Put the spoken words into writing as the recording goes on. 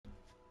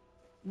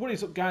What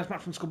is up, guys?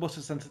 Matt from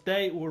Skullbusters, and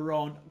today we're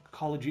on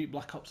Call of Duty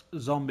Black Ops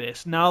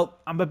Zombies. Now,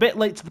 I'm a bit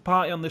late to the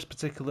party on this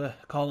particular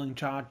Calling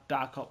Charge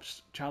Dark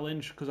Ops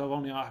challenge because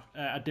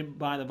I didn't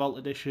buy the Vault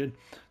Edition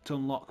to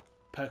unlock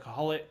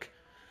Perkaholic,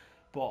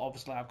 but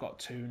obviously I've got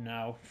two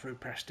now through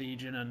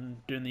prestiging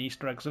and doing the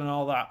Easter eggs and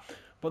all that.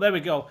 But there we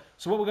go.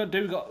 So what we're going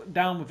to do, we got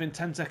down within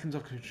 10 seconds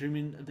of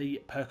consuming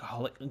the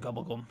Perkaholic and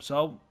Gobblegum.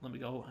 So let me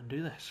go and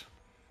do this.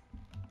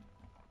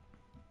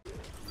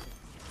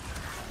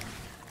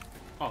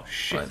 Oh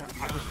shit,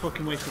 right. I just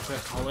fucking wasted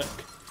Perkaholic.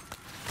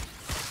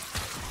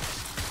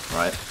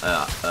 Right,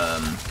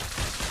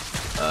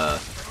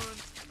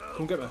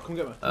 Come get me, come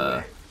get me.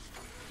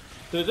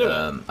 Did I do it?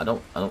 I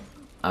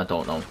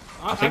don't know.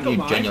 I think you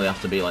genuinely have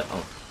to be like,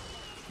 oh.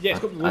 Yeah, it's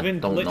got within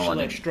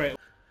literally straight.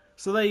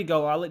 So there you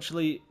go, I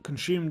literally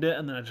consumed it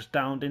and then I just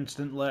downed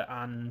instantly,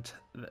 and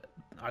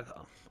I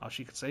got, as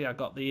you can see, I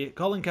got the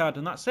calling card,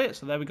 and that's it.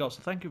 So there we go. So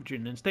thank you for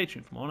tuning in, stay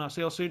tuned for more, and I'll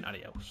see you all soon.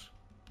 Adios.